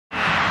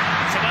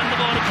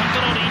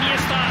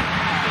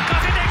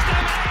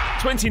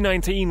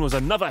2019 was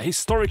another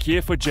historic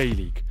year for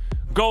J.League.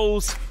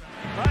 Goals,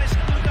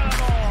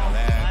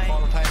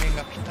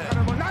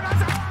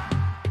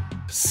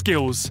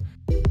 skills,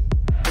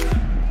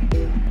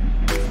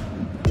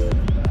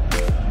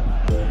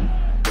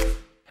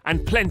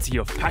 and plenty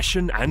of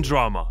passion and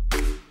drama.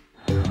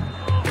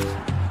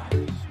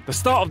 The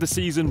start of the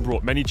season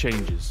brought many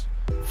changes.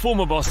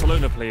 Former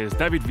Barcelona players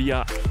David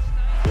Villa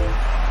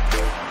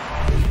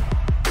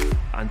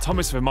and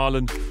Thomas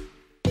Vermaelen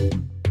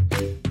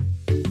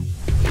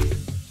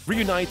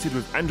reunited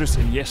with Andres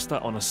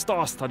Iniesta on a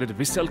star-studded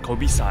Vissel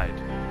Kobe side.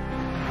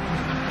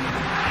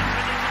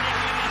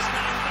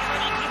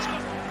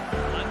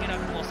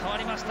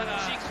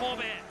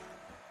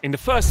 In the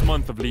first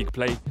month of league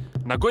play,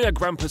 Nagoya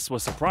Grampus were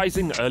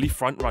surprising early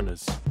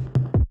front-runners.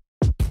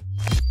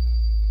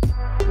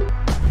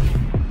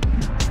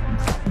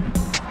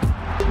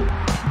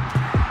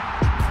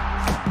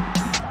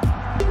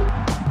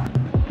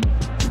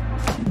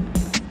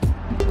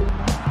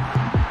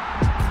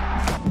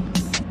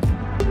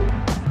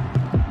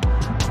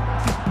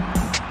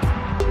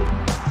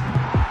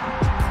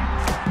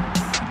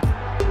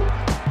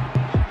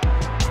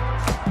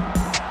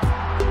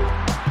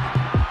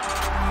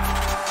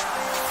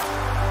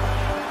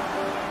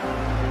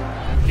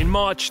 In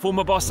March,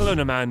 former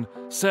Barcelona man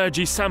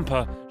Sergi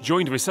Samper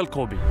joined Vissel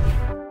Kobe.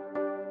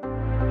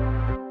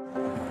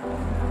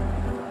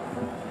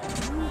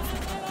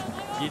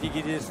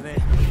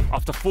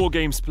 After 4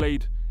 games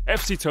played,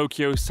 FC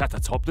Tokyo sat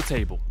atop the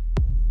table.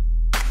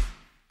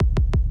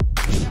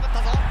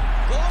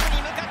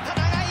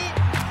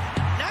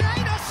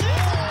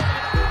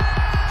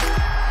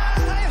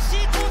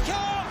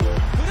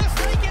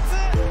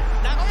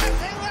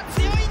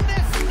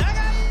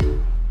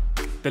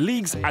 The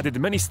league's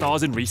added many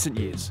stars in recent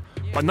years,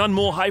 but none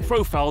more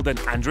high-profile than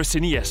Andres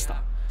Iniesta.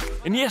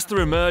 Iniesta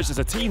emerged as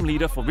a team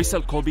leader for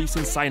Vissel Kobe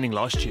since signing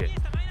last year,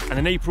 and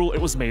in April it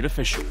was made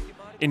official.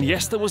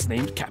 Iniesta was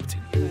named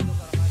captain.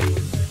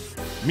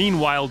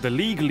 Meanwhile, the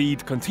league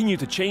lead continued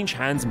to change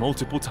hands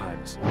multiple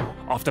times.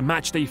 After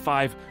match day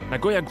 5,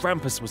 Nagoya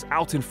Grampus was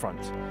out in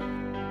front.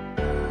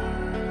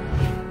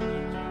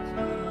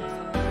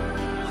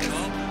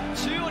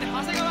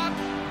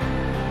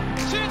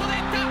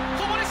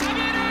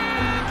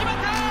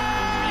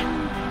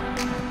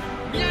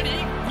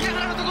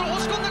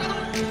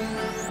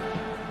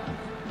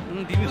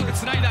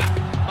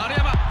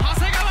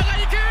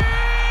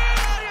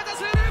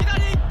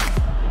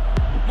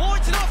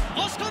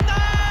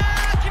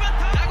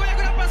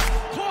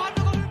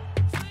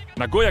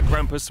 Nagoya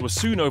Grampus was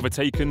soon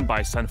overtaken by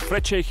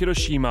Sanfrecce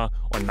Hiroshima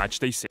on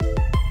matchday 6.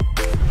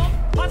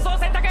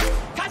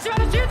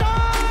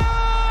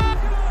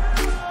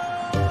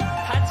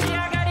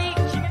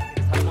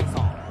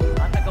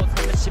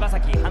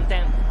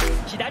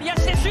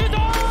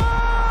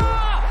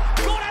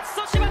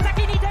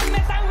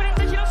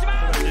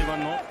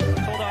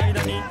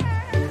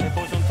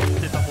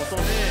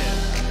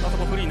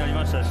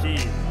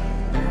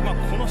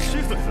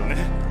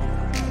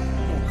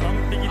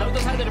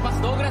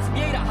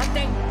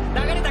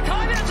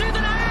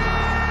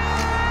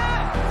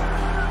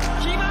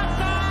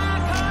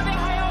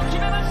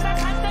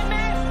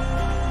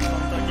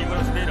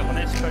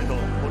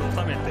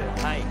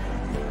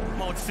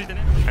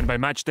 And by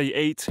match day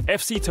 8,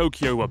 FC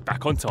Tokyo were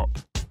back on top.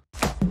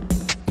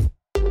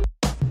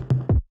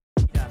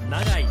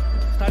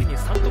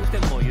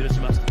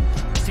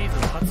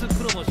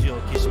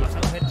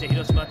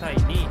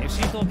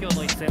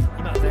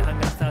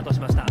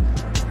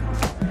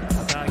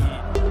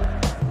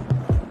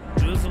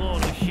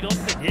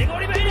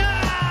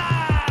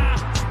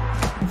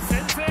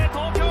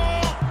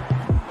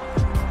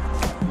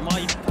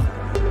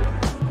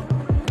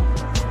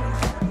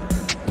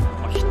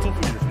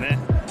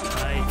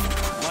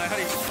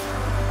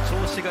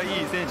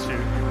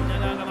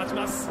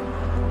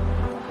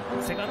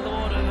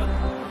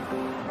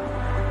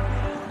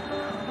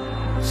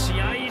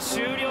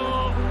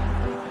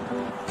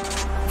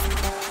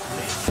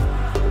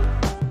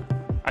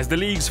 As the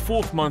league's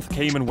 4th month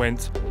came and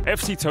went,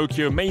 FC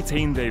Tokyo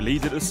maintained their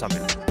lead at the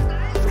summit.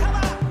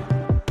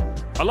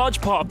 A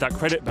large part of that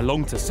credit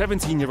belonged to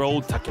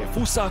 17-year-old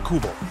Takefusa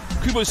Kubo.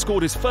 Kubo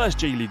scored his first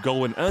J.League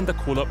goal and earned a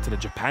call-up to the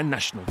Japan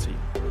national team.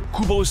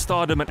 Kubo's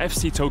stardom at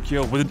FC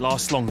Tokyo wouldn't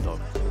last long though,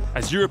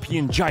 as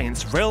European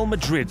giants Real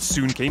Madrid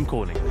soon came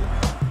calling.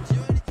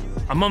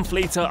 A month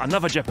later,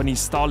 another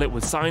Japanese starlet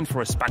was signed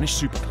for a Spanish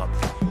super club.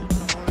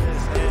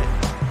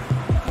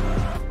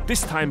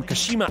 This time,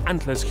 Kashima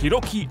Antlers'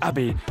 Hiroki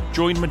Abe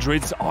joined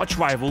Madrid's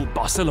arch-rival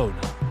Barcelona.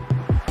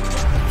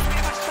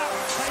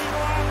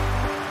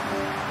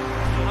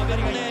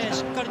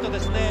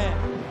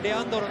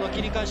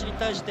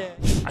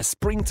 As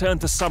spring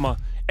turned to summer,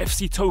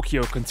 FC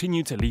Tokyo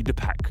continued to lead the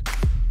pack.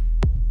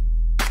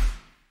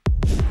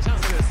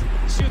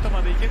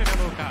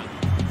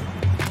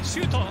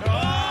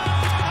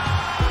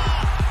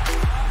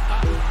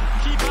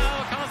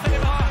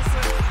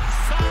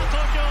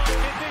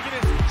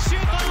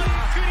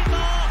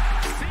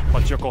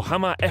 But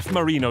Yokohama F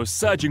Marinos'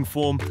 surging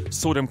form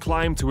saw them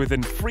climb to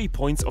within 3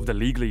 points of the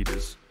league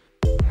leaders.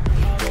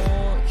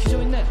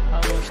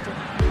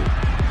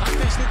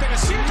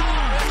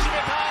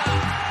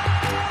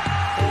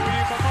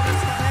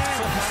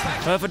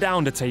 Further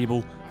down the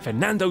table,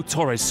 Fernando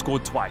Torres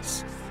scored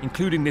twice,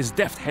 including this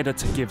deft header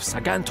to give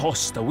Sagan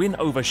Toss the win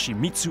over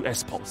Shimizu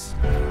S-Pulse.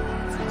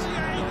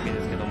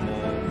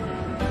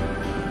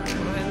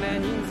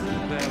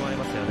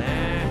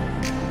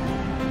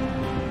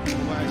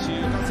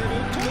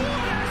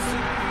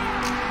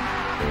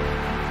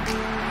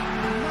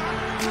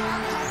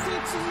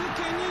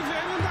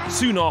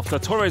 Soon after,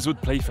 Torres would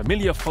play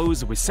familiar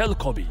foes Wissel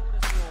Kobe.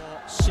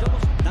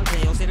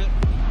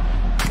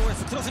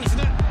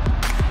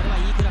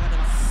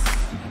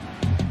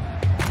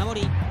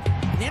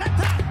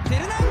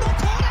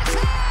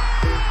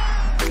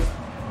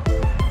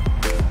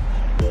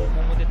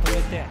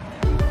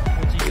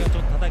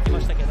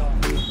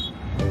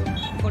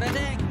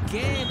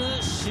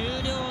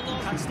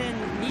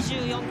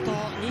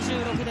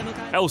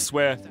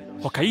 Elsewhere,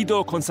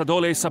 Hokkaido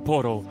Consadole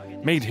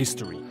Sapporo made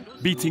history,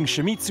 beating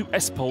Shimizu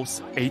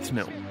S-Pulse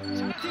 8-0.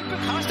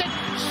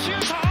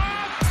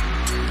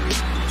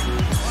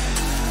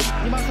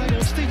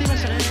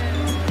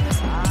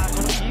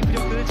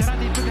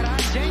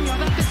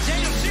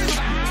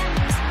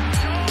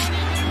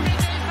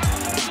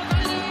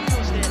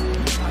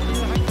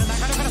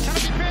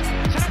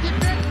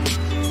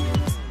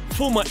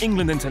 Former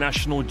England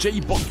international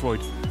Jay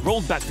Bothroyd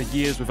rolled back the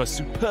years with a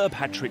superb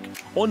hat-trick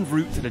en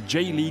route to the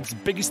J.League's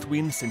biggest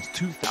win since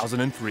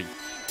 2003.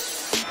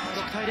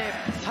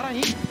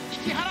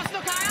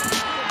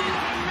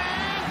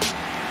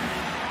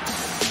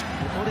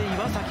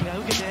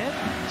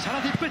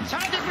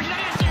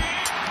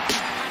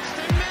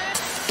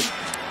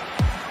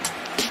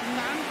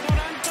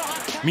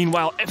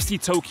 Meanwhile,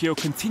 FC Tokyo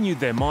continued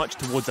their march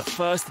towards a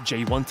first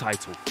J1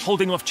 title,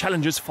 holding off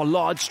challengers for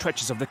large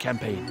stretches of the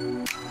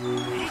campaign.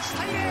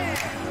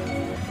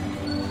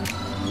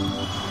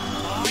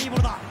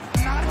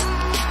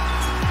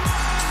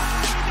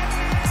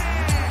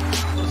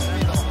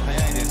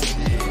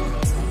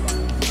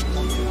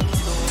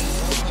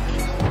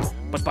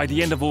 But by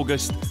the end of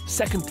August,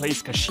 second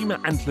place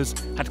Kashima Antlers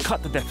had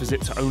cut the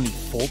deficit to only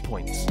 4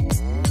 points.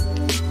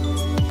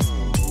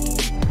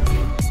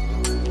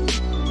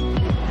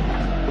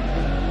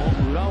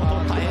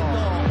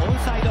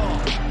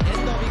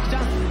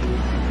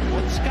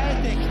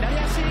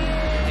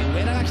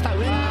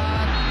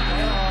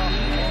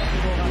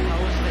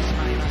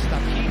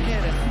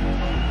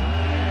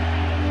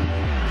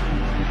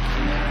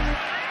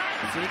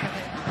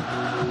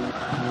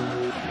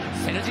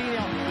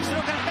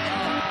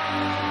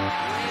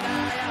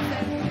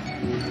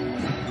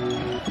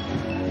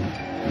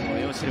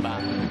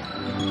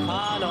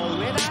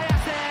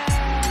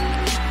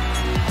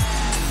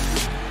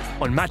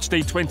 On match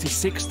day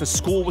 26, the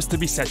score was to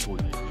be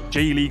settled.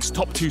 J-League's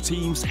top two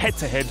teams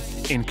head-to-head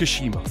in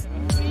Kashima.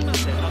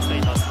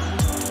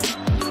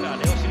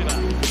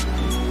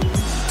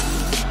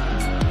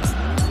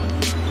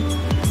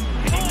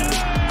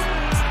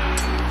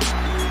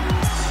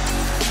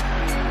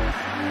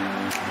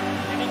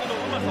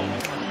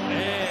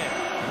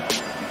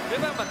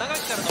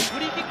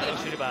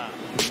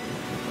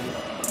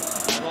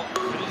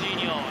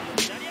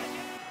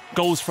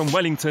 Goals from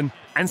Wellington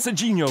and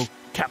Serginho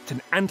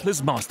captain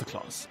Antlers'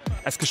 masterclass,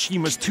 as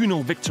Kashima's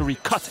 2-0 victory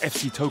cut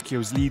FC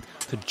Tokyo's lead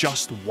to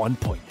just 1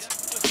 point.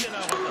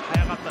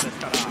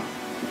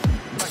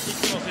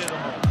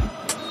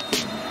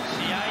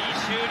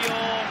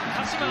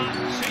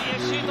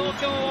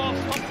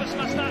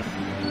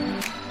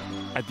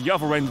 At the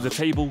other end of the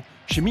table,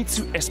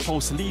 Shimizu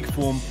S-Pulse league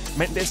form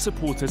meant their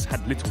supporters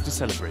had little to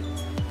celebrate.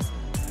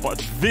 But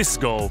this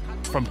goal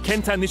from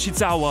Kenta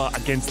Nishizawa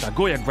against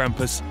Nagoya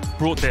Grampus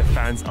brought their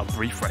fans a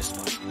brief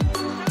respite.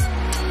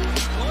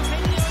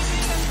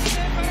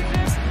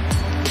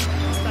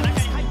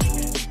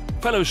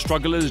 Fellow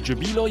strugglers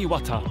Jubilo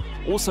Iwata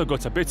also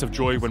got a bit of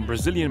joy when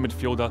Brazilian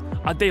midfielder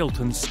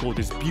Adeilton scored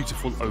his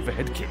beautiful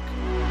overhead kick.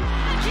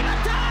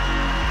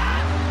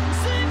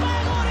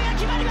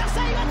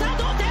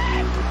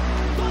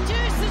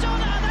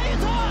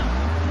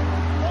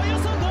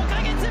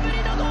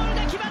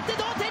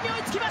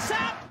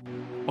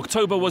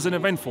 October was an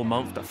eventful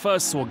month that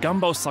first saw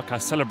Gamba Osaka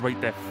celebrate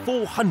their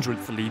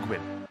 400th league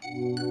win.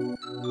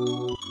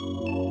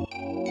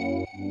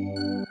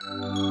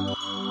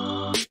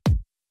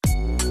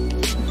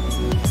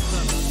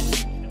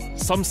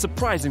 Some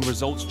surprising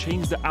results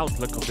changed the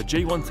outlook of the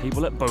J1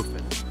 table at both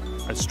ends,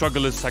 as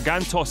strugglers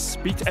Sagan Toss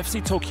beat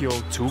FC Tokyo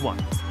 2-1.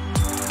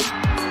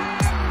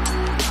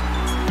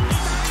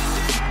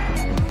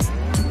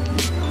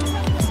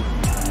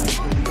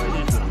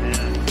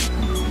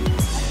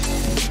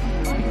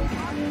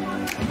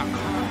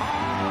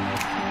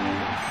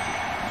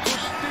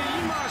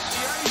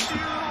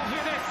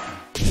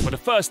 For the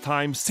first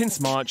time since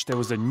March, there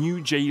was a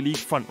new J-League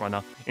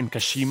frontrunner in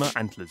Kashima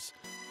Antlers.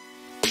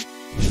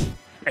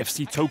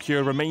 FC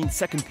Tokyo remained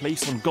second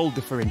place on goal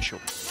differential.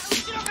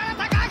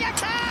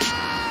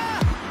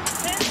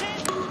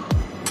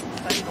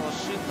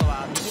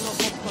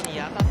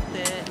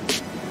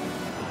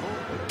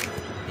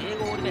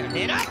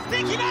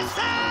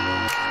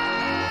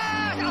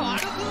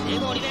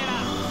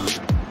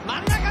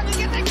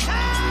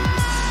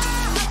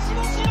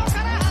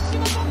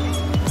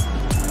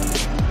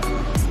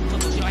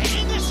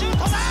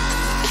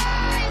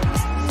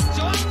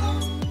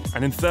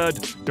 And in third,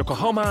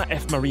 Yokohama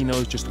F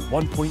Marinos just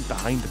 1 point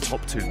behind the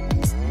top two.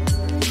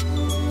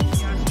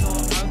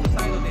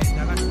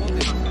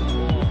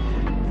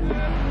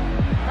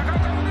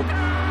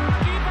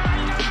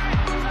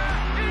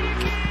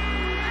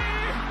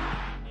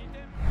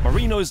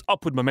 Marinos'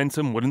 upward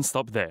momentum wouldn't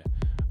stop there.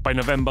 By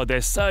November,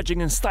 their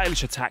surging and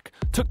stylish attack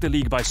took the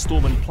league by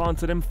storm and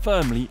planted them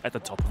firmly at the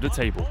top of the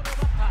table.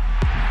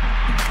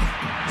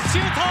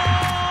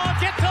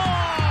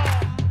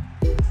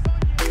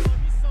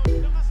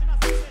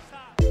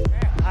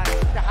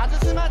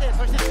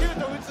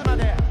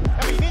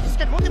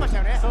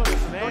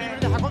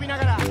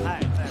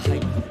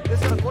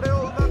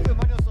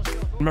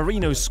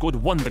 Marinos scored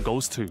wonder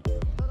goals too.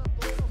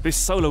 This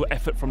solo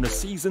effort from the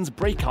season's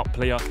breakout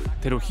player,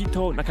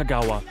 Teruhito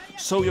Nakagawa,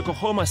 saw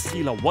Yokohama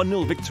seal a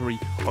 1-0 victory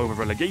over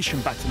relegation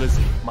battlers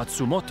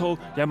Matsumoto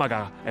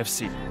Yamaga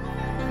FC.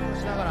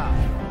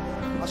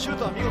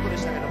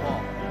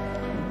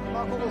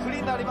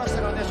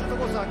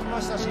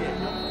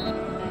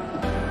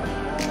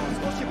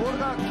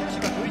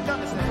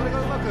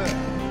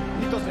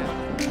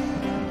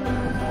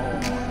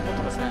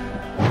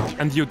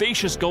 And the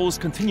audacious goals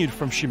continued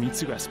from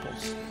Shimizu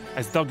Espos,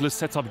 as Douglas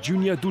set up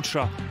Junior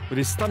Dutra with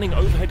his stunning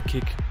overhead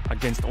kick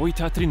against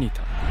Oita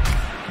Trinita.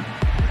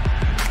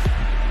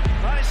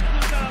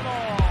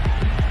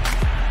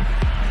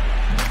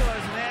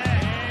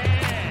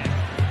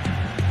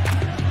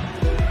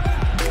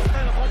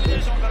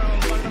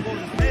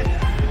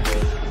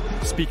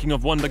 Speaking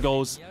of wonder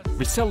goals,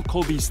 Vissel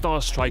Kobe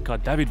star striker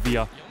David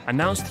Villa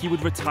announced he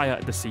would retire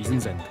at the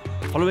season's end,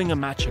 following a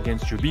match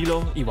against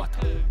Jubilo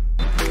Iwata.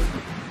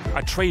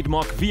 A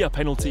trademark Villa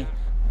penalty,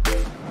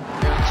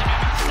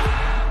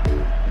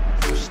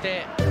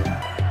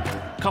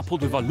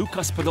 coupled with a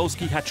Lukas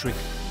Podolski hat-trick,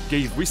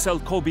 gave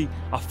Vissel Kobe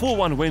a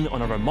 4-1 win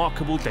on a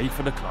remarkable day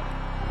for the club.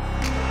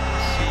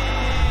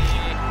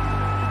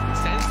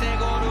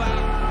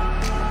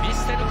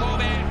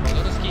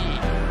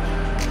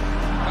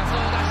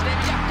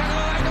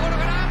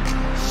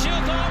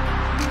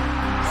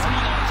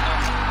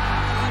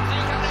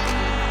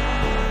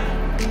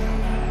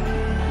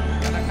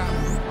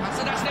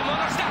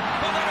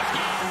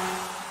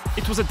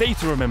 It was a day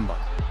to remember,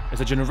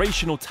 as a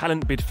generational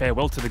talent bid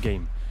farewell to the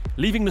game,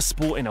 leaving the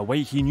sport in a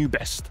way he knew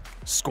best,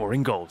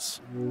 scoring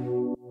goals.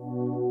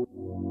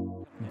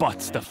 But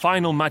the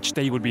final match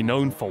day would be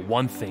known for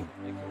one thing: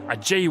 a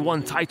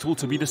J1 title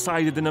to be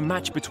decided in a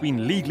match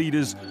between league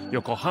leaders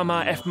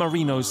Yokohama F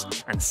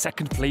Marinos and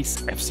second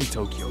place FC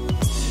Tokyo.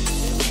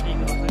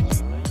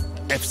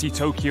 FC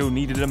Tokyo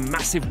needed a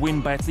massive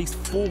win by at least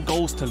 4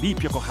 goals to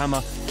leap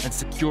Yokohama and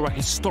secure a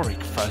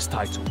historic first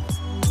title.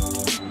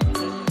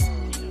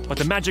 But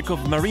the magic of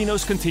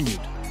Marinos continued,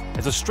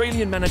 as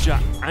Australian manager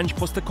Ange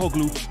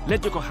Postecoglou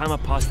led Yokohama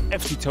past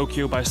FC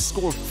Tokyo by a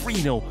score of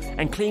 3-0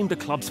 and claimed the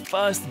club's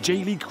first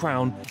J.League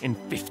crown in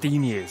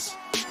 15 years.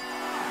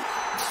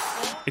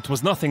 It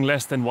was nothing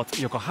less than what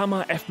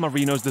Yokohama F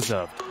Marinos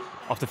deserved,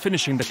 after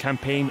finishing the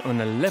campaign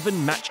on an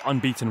 11-match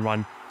unbeaten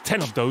run,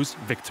 10 of those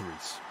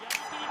victories.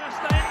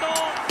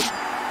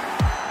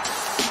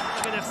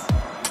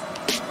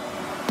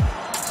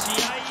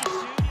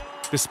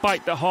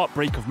 Despite the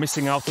heartbreak of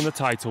missing out on the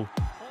title,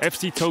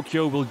 FC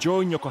Tokyo will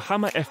join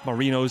Yokohama F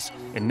Marinos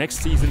in next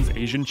season's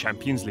Asian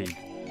Champions League,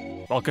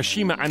 while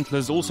Kashima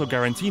Antlers also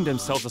guaranteed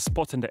themselves a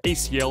spot in the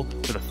ACL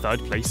with a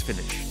third-place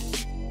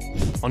finish.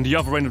 On the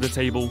other end of the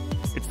table,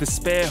 it's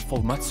despair for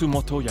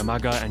Matsumoto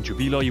Yamaga and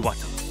Jubilo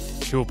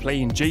Iwata, who will play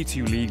in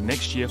J2 League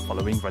next year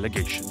following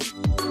relegation.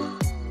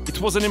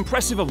 It was an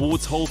impressive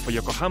awards haul for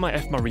Yokohama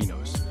F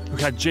Marinos, who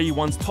had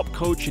J1's top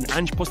coach in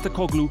Ange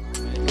Postecoglou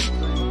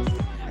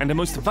and the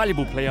most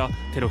valuable player,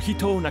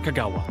 Teruhito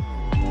Nakagawa.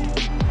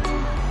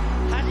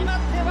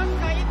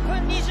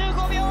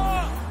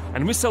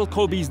 And Vissel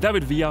Kobe's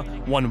David Villa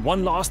won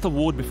one last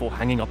award before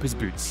hanging up his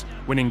boots,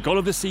 winning goal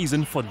of the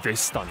season for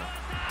this stunner.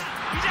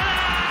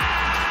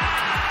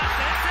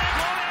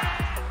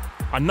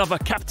 Another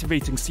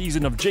captivating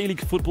season of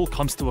J-League football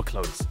comes to a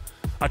close.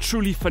 A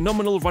truly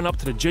phenomenal run-up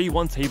to the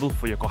J1 table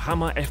for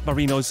Yokohama F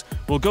Marinos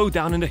will go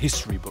down in the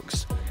history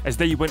books, as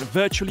they went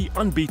virtually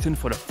unbeaten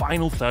for the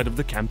final third of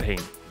the campaign.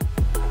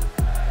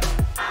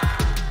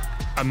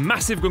 A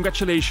massive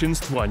congratulations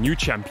to our new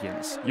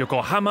champions,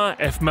 Yokohama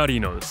F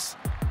Marinos.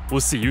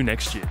 We'll see you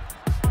next year.